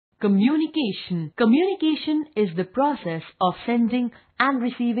Communication. Communication is the process of sending and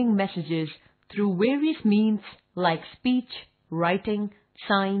receiving messages through various means like speech, writing,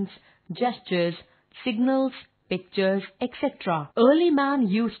 signs, gestures, signals, pictures, etc. Early man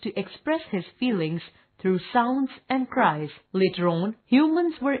used to express his feelings through sounds and cries. Later on,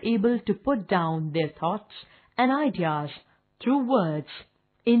 humans were able to put down their thoughts and ideas through words.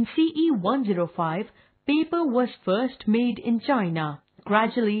 In CE 105, paper was first made in China.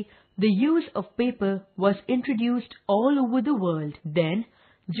 Gradually, the use of paper was introduced all over the world. Then,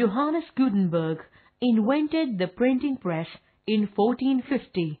 Johannes Gutenberg invented the printing press in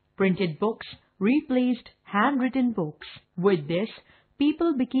 1450. Printed books replaced handwritten books. With this,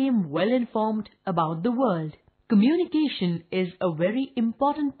 people became well informed about the world. Communication is a very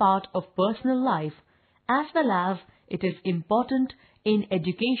important part of personal life, as well as it is important in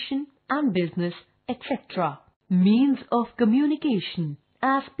education and business, etc. Means of communication.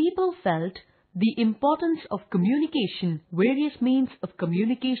 As people felt the importance of communication, various means of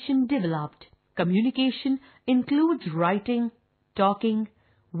communication developed. Communication includes writing, talking,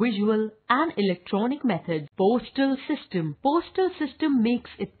 visual and electronic methods. Postal system. Postal system makes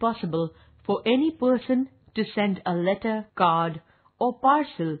it possible for any person to send a letter, card or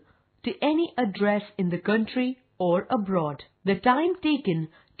parcel to any address in the country or abroad. The time taken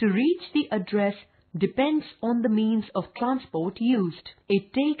to reach the address depends on the means of transport used.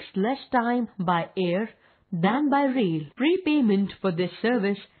 It takes less time by air than by rail. Prepayment for this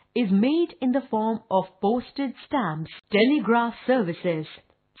service is made in the form of postage stamps. Telegraph services.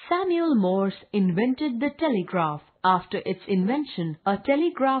 Samuel Morse invented the telegraph. After its invention, a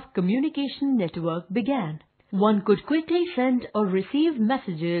telegraph communication network began. One could quickly send or receive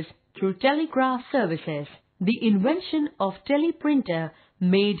messages through telegraph services. The invention of teleprinter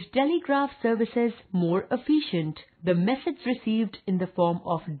made telegraph services more efficient. The message received in the form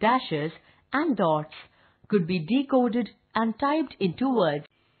of dashes and dots could be decoded and typed into words.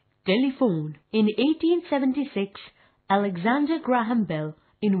 Telephone. In 1876, Alexander Graham Bell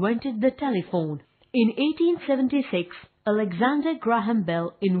invented the telephone. In 1876, Alexander Graham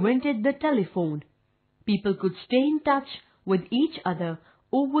Bell invented the telephone. People could stay in touch with each other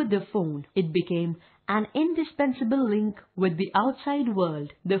over the phone. It became an indispensable link with the outside world.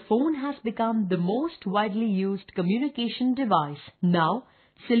 The phone has become the most widely used communication device. Now,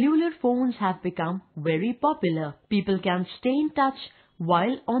 cellular phones have become very popular. People can stay in touch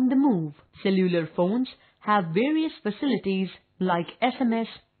while on the move. Cellular phones have various facilities like SMS,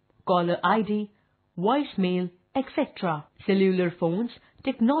 caller ID, voicemail, etc. Cellular phones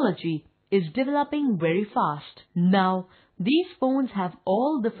technology is developing very fast. Now, these phones have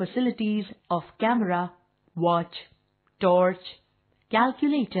all the facilities of camera, watch, torch,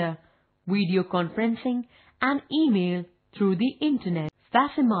 calculator, video conferencing and email through the internet.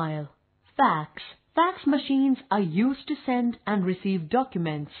 Facsimile. Fax. Fax machines are used to send and receive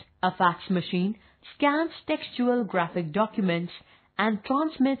documents. A fax machine scans textual graphic documents and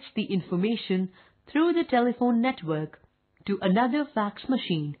transmits the information through the telephone network to another fax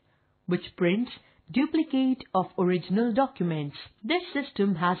machine, which prints duplicate of original documents. This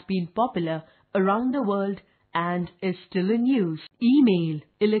system has been popular around the world and is still in use. Email.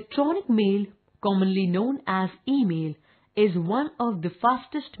 Electronic mail, commonly known as email, is one of the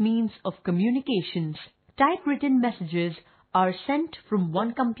fastest means of communications. Typewritten messages are sent from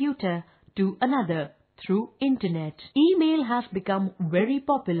one computer to another through internet. Email has become very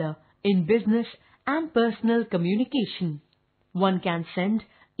popular in business and personal communication. One can send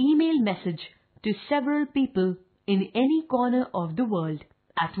email message to several people in any corner of the world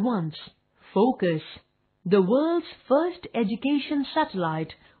at once. Focus. The world's first education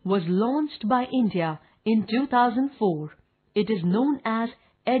satellite was launched by India in 2004. It is known as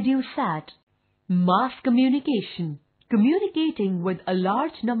EduSat. Mass communication. Communicating with a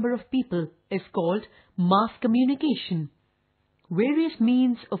large number of people is called mass communication. Various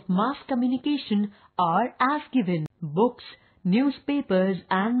means of mass communication are as given: books, newspapers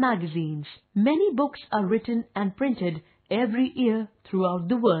and magazines. Many books are written and printed every year throughout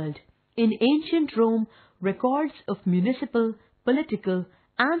the world. In ancient Rome, records of municipal, political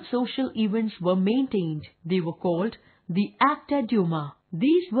and social events were maintained. They were called the Acta Duma.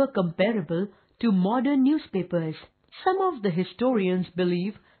 These were comparable to modern newspapers. Some of the historians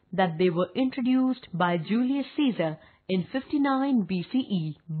believe that they were introduced by Julius Caesar in 59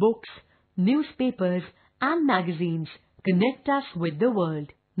 BCE. Books, newspapers and magazines connect us with the world.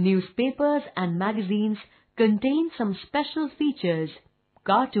 Newspapers and magazines contain some special features,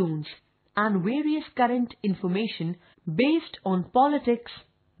 cartoons, and various current information based on politics,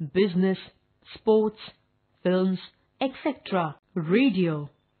 business, sports, films, etc. Radio.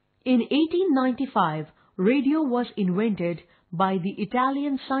 In 1895, radio was invented by the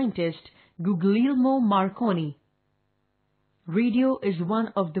Italian scientist Guglielmo Marconi. Radio is one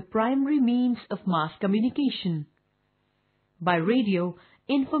of the primary means of mass communication. By radio,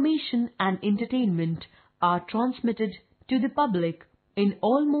 information and entertainment are transmitted to the public in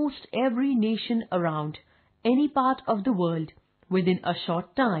almost every nation around any part of the world within a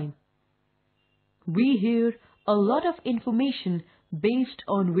short time. We hear a lot of information based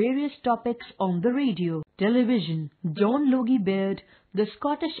on various topics on the radio, television. John Logie Baird, the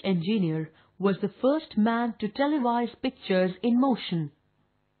Scottish engineer, was the first man to televise pictures in motion.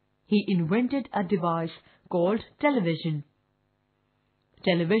 He invented a device called television.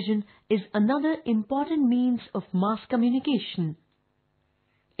 Television is another important means of mass communication.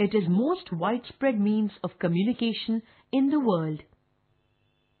 It is most widespread means of communication in the world.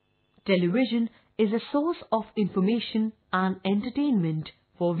 Television is a source of information and entertainment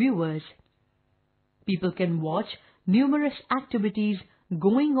for viewers. People can watch numerous activities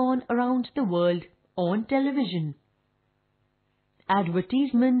going on around the world on television.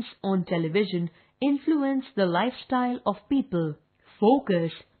 Advertisements on television influence the lifestyle of people.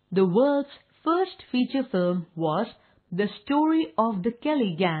 Focus, the world's first feature film, was The Story of the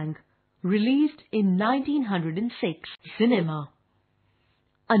Kelly Gang, released in 1906. Cinema.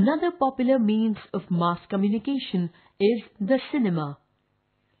 Another popular means of mass communication is the cinema.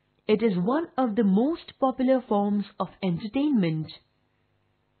 It is one of the most popular forms of entertainment.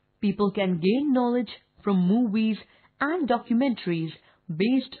 People can gain knowledge from movies and documentaries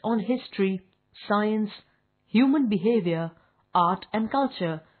based on history, science, human behavior, art and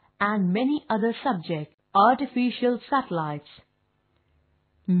culture, and many other subjects. Artificial satellites.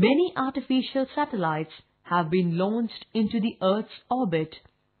 Many artificial satellites have been launched into the Earth's orbit.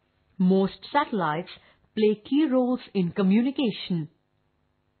 Most satellites play key roles in communication.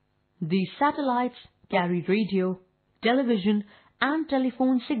 These satellites carry radio, television, and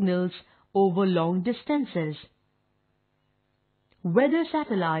telephone signals over long distances. Weather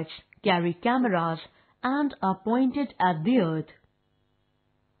satellites carry cameras and are pointed at the Earth.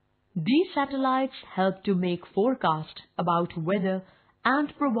 These satellites help to make forecasts about weather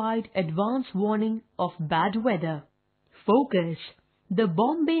and provide advance warning of bad weather. Focus. The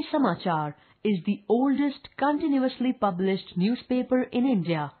Bombay Samachar is the oldest continuously published newspaper in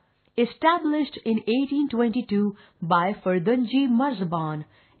India. Established in 1822 by Fardanji Marzaban,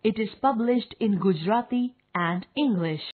 it is published in Gujarati and English.